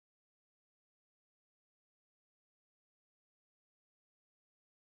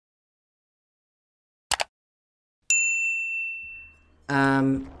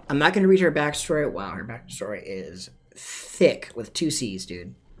I'm not going to read her backstory. Wow, her backstory is thick with 2 C's,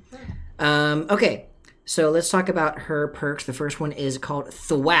 dude. Okay, so let's talk about her perks. The first one is called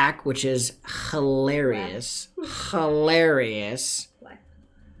Thwack, which is hilarious. Hilarious.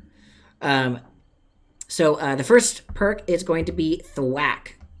 So the first perk is going to be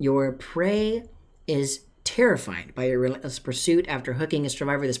Thwack. Your prey is terrified by your relentless pursuit. After hooking a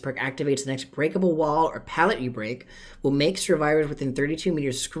survivor, this perk activates. The next breakable wall or pallet you break will make survivors within 32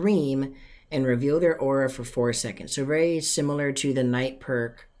 meters scream and reveal their aura for 4 seconds. So very similar to the night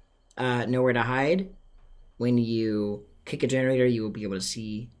perk, Nowhere to Hide. When you kick a generator, you will be able to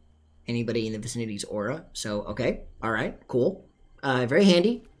see anybody in the vicinity's aura. So, okay. All right. Cool. Very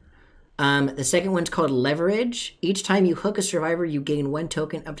handy. The second one's called Leverage. Each time you hook a survivor, you gain 1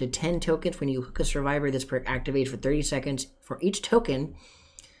 token, up to 10 tokens. When you hook a survivor, this perk activates for 30 seconds. For each token,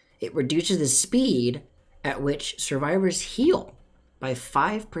 it reduces the speed at which survivors heal by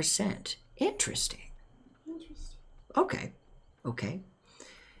 5%. Interesting. Okay. Okay.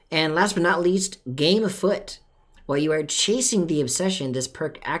 And last but not least, Game Afoot. While you are chasing the obsession, this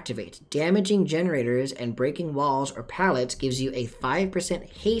perk activates. Damaging generators and breaking walls or pallets gives you a 5%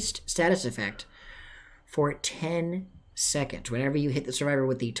 haste status effect for 10 seconds. Whenever you hit the survivor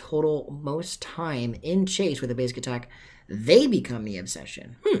with the total most time in chase with a basic attack, they become the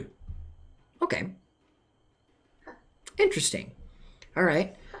obsession. Okay. Interesting. All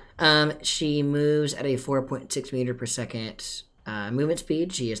right. She moves at a 4.6 meter per second movement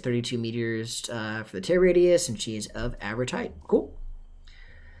speed. She has 32 meters for the tear radius, and she is of average height. Cool.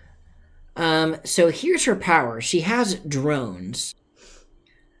 So here's her power. She has drones.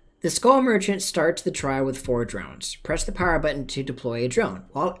 The Skull Merchant starts the trial with 4 drones. Press the power button to deploy a drone.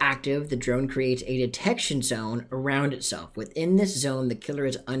 While active, the drone creates a detection zone around itself. Within this zone, the killer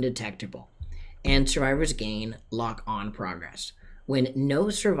is undetectable, and survivors gain lock-on progress. When no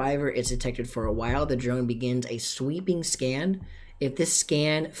survivor is detected for a while, the drone begins a sweeping scan. If this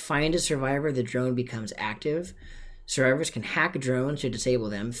scan finds a survivor, the drone becomes active. Survivors can hack drones to disable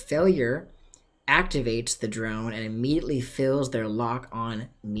them. Failure activates the drone and immediately fills their lock-on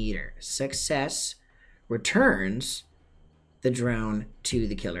meter. Success returns the drone to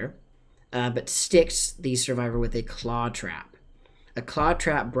the killer, but sticks the survivor with a claw trap. A claw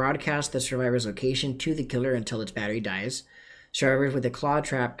trap broadcasts the survivor's location to the killer until its battery dies. Survivors with a claw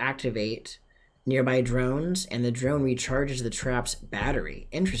trap activate nearby drones, and the drone recharges the trap's battery.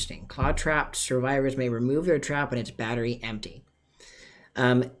 Interesting. Claw trapped survivors may remove their trap when its battery empty.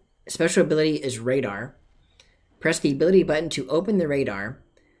 Special ability is Radar. Press the ability button to open the radar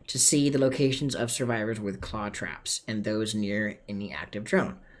to see the locations of survivors with claw traps and those near any active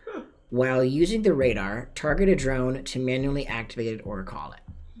drone. While using the radar, target a drone to manually activate it or call it.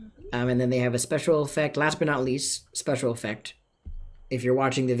 And then they have a special effect. Last but not least, special effect. If you're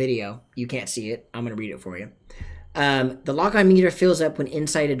watching the video, you can't see it. I'm going to read it for you. The lock-on meter fills up when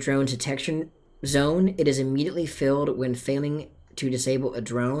inside a drone detection zone. It is immediately filled when failing to disable a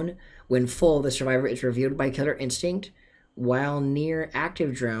drone. When full, the survivor is revealed by Killer Instinct while near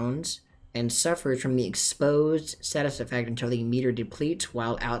active drones and suffers from the exposed status effect until the meter depletes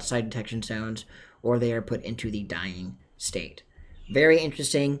while outside detection zones or they are put into the dying state. Very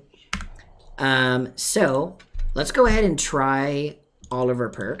interesting. So let's go ahead and try all of our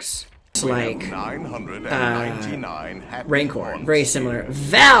perks. It's like Rancor, very similar.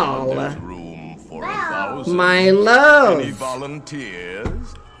 Val, my love.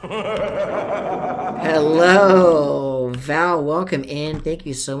 Volunteers? Hello, Val. Welcome in. Thank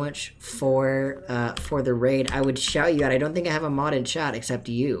you so much for the raid. I would shout you out. I don't think I have a modded chat except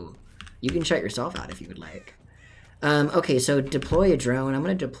you. You can shout yourself out if you would like. Okay, so deploy a drone. I'm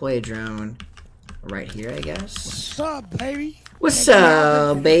gonna deploy a drone right here, I guess. What's up, baby? What's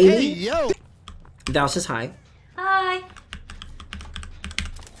up, baby? Hey, yo. Val says hi. Hi.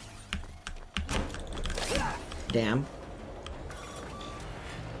 Damn.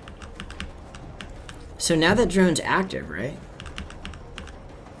 So now that drone's active, right?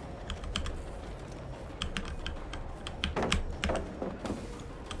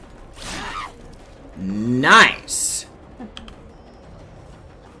 Nice.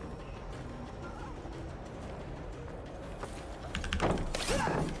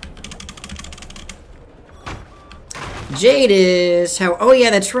 Jadis, how? Oh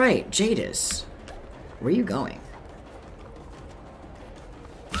yeah, that's right, Jadis. Where are you going?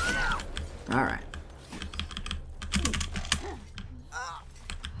 All right.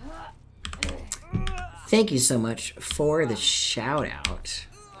 Thank you so much for the shout out.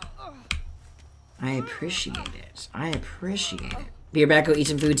 I appreciate it. I appreciate it. Be right back, go eat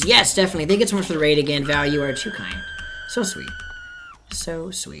some foods. Yes, definitely. Thank you so much for the raid again, Val. You are too kind. So sweet.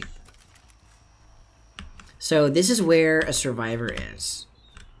 So sweet. So this is where a survivor is.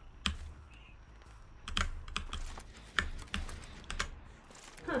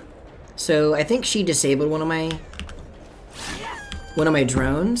 So I think she disabled one of my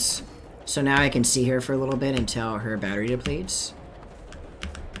drones. So now I can see her for a little bit until her battery depletes.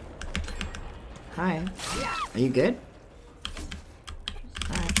 Hi. Are you good?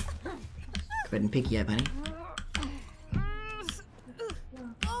 Alright. Go ahead and pick you up, honey.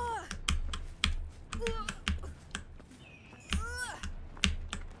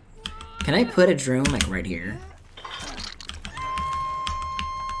 Can I put a drone like right here?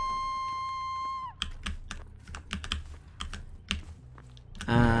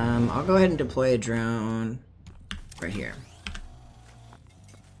 I'll go ahead and deploy a drone right here.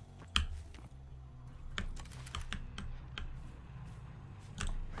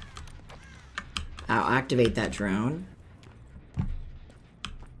 I'll activate that drone.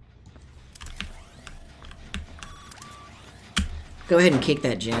 Go ahead and kick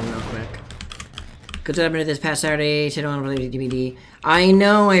that gen real quick. Good to happen this past Saturday. Sit on DVD. I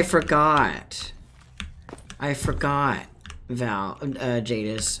know, I forgot. Val,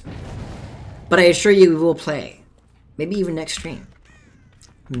 Jadis. But I assure you we will play. Maybe even next stream.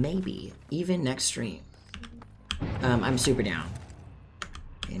 Maybe even next stream. I'm super down.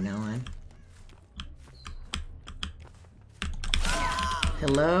 You know what?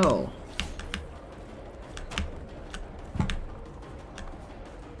 Hello.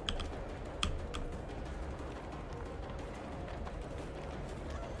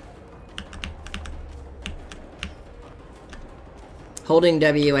 Holding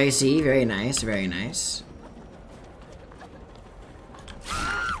WAC, very nice, very nice.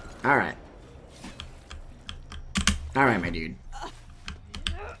 Alright. Alright, my dude.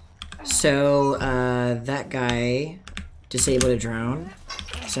 So, that guy disabled a drone.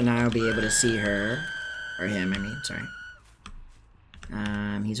 So now I'll be able to see her. Or him, I mean, sorry.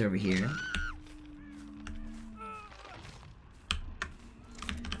 He's over here.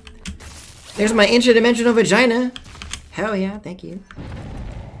 There's my interdimensional vagina. Hell yeah, thank you.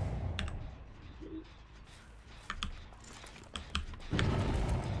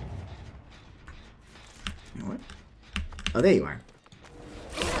 What? Oh, there you are.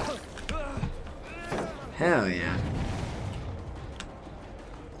 Hell yeah.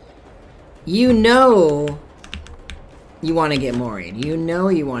 You know you want to get Mori'd. You know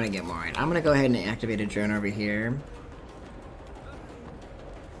you want to get Mori'd. I'm gonna go ahead and activate a drone over here.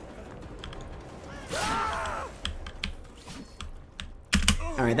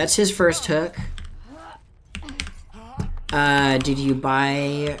 Alright, that's his first hook. Did you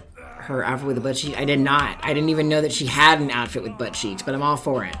buy her outfit with the butt cheeks? I did not. I didn't even know that she had an outfit with butt cheeks, but I'm all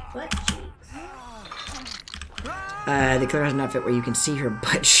for it. Butt cheeks. The killer has an outfit where you can see her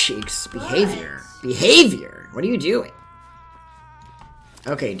butt cheeks. Behavior. What? Behavior! What are you doing?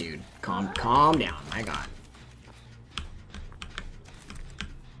 Okay, dude. Calm down. My god.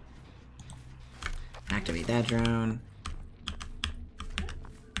 Activate that drone.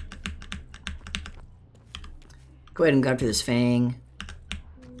 Go ahead and go after this Fang.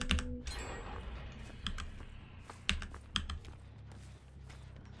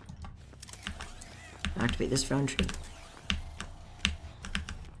 Activate this phone tree.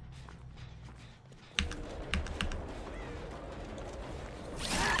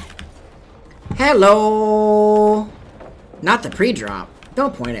 Hello! Not the pre-drop.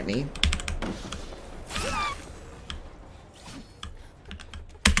 Don't point at me.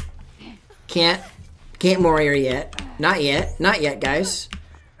 Can't Mori her yet. Not yet. Not yet, guys.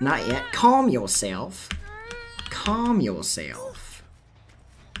 Not yet. Calm yourself. Calm yourself.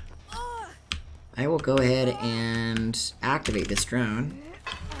 I will go ahead and activate this drone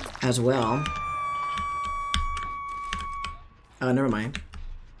as well. Oh, never mind.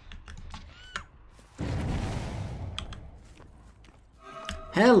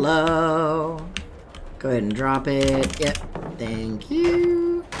 Hello. Go ahead and drop it. Yep. Thank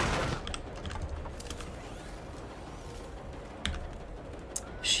you.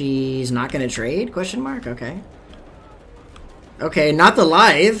 She's not gonna trade? Question mark? Okay. Okay, not the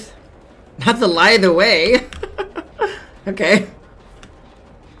lithe. Not the lithe away. Okay.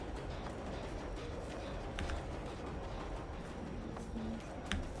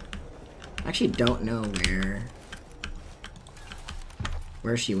 I actually don't know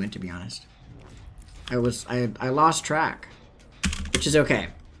where she went, to be honest. I lost track. Which is okay.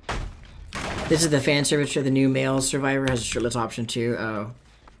 This is the fan service for the new male survivor, has a shirtless option too. Oh.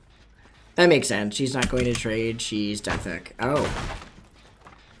 That makes sense. She's not going to trade. She's Deathic. Oh.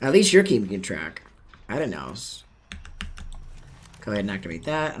 At least you're keeping track. I don't know. Go ahead and activate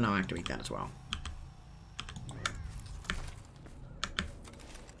that, and I'll activate that as well.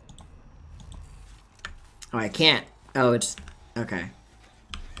 Oh, I can't. Oh, it's... Okay.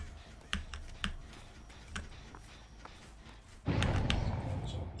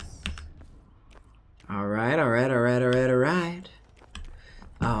 Alright, alright, alright, alright, alright.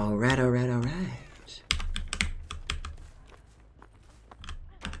 Alright, alright, alright.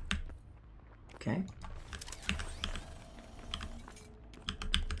 Okay.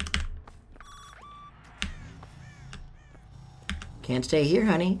 Can't stay here,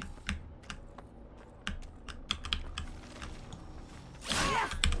 honey.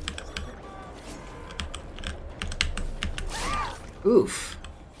 Oof.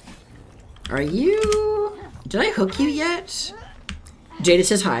 Are you... Did I hook you yet? Jada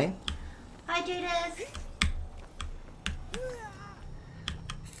says hi. Hi, Jadis.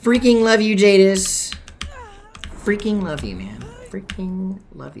 Freaking love you, Jadis. Freaking love you, man. Freaking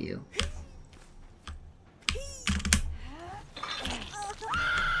love you.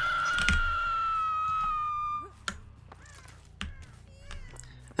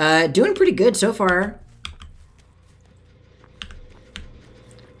 Doing pretty good so far.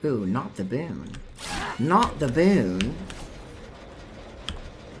 Ooh, not the boon. Not the boon.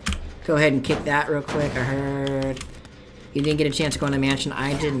 Go ahead and kick that real quick. I heard you didn't get a chance to go in the mansion.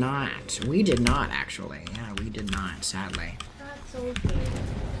 I did not. We did not, actually. Yeah, we did not, sadly. That's okay.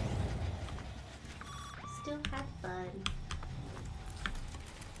 Still had fun.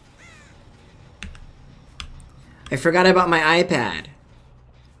 I forgot about my iPad.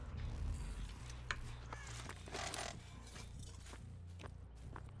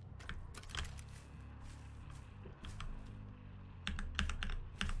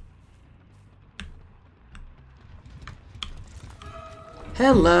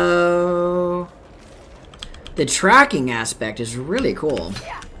 Hello. The tracking aspect is really cool.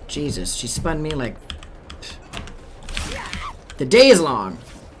 Jesus, she spun me like... The day is long.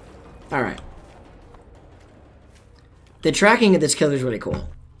 Alright. The tracking of this killer is really cool.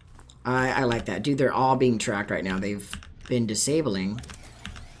 I like that. Dude, they're all being tracked right now. They've been disabling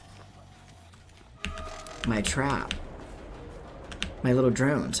my trap. My little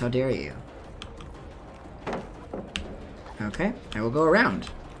drones. How dare you? Okay, I will go around.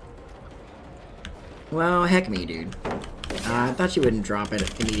 Well, heck me, dude. I thought you wouldn't drop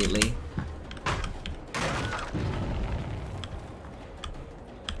it immediately.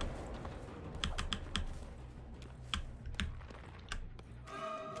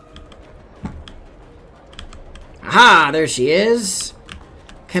 Aha! There she is!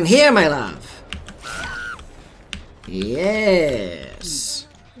 Come here, my love! Yes!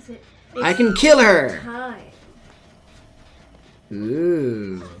 I can kill her! Hi.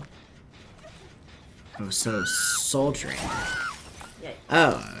 Ooh. Oh, so sultry. Yeah.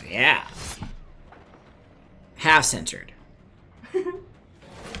 Oh, yeah. Half-censored.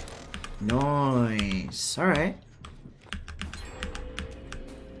 Nice. Alright.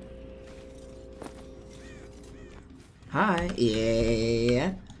 Hi.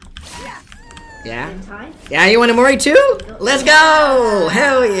 Yeah. Yeah? In time? Yeah, you want a Mori too? Let's go!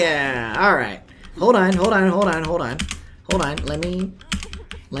 Hell yeah! Alright. Hold on, hold on, hold on, hold on. Hold on,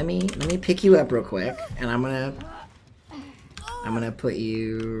 let me pick you up real quick, and I'm gonna put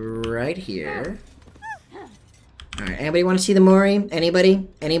you right here. All right, anybody want to see the Mori? Anybody?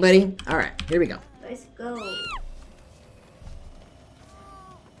 Anybody? All right, here we go. Let's go.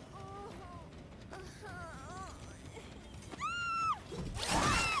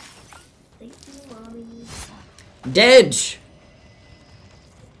 Thank you, Mommy. Dedge.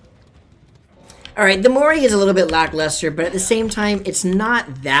 All right, the Mori is a little bit lackluster, but at the same time, it's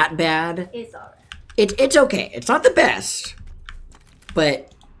not that bad. It's alright. It's okay. It's not the best,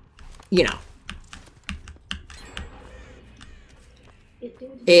 but you know,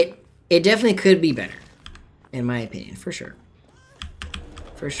 it definitely could be better, in my opinion, for sure.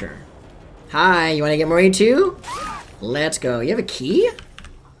 For sure. Hi, you want to get Mori too? Let's go. You have a key?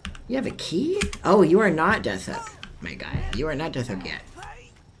 You have a key? Oh, you are not Death Hook, my guy. You are not Death Hook yet.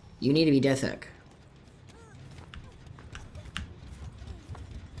 You need to be Death Hook.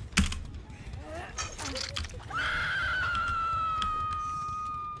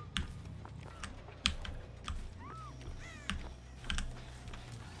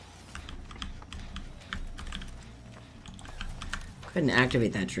 Go ahead and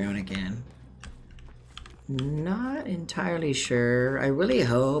activate that drone again. Not entirely sure. I really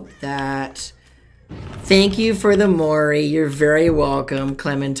hope that... Thank you for the Mori. You're very welcome,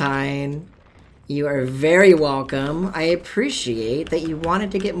 Clementine. You are very welcome. I appreciate that you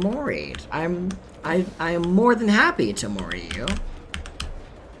wanted to get Mori'd. I am more than happy to Mori you.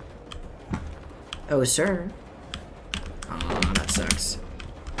 Oh, sir. Aw, that sucks.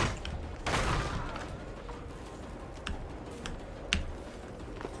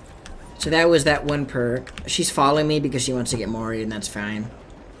 So that was that one perk. She's following me because she wants to get Mori, and that's fine.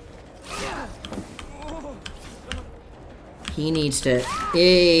 He needs to...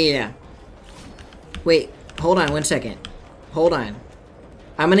 Yeah. Wait, hold on 1 second. Hold on.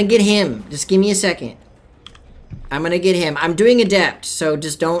 I'm gonna get him. Just give me a second. I'm gonna get him. I'm doing Adept, so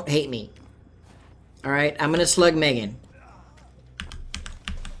just don't hate me. Alright, I'm gonna slug Megan.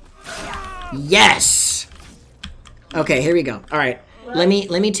 Yes! Okay, here we go. Alright. Let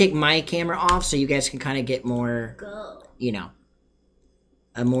me take my camera off so you guys can kind of get more, you know,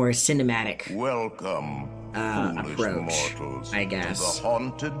 a more cinematic Welcome, approach, mortals, I guess. to the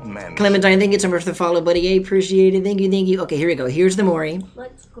haunted mansion. Clementine, thank you so much for the follow, buddy. I appreciate it. Thank you, thank you. Okay, here we go. Here's the Mori.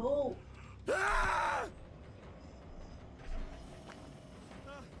 Let's go.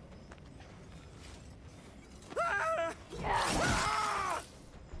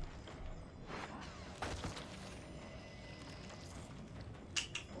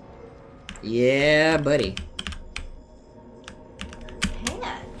 Yeah, buddy.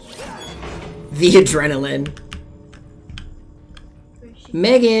 Catch. The adrenaline. Where's she?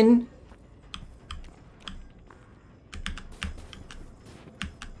 Megan.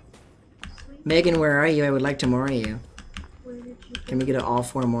 Sweet. Megan, where are you? I would like to Mori you. Where did you go? Can we get an all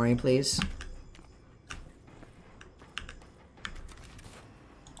 4 Mori, please?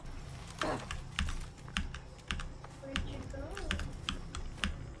 Where'd you go?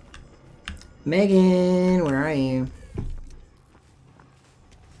 Megan, where are you?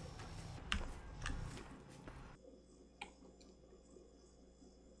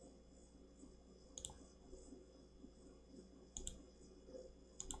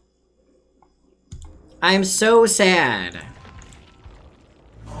 I'm so sad.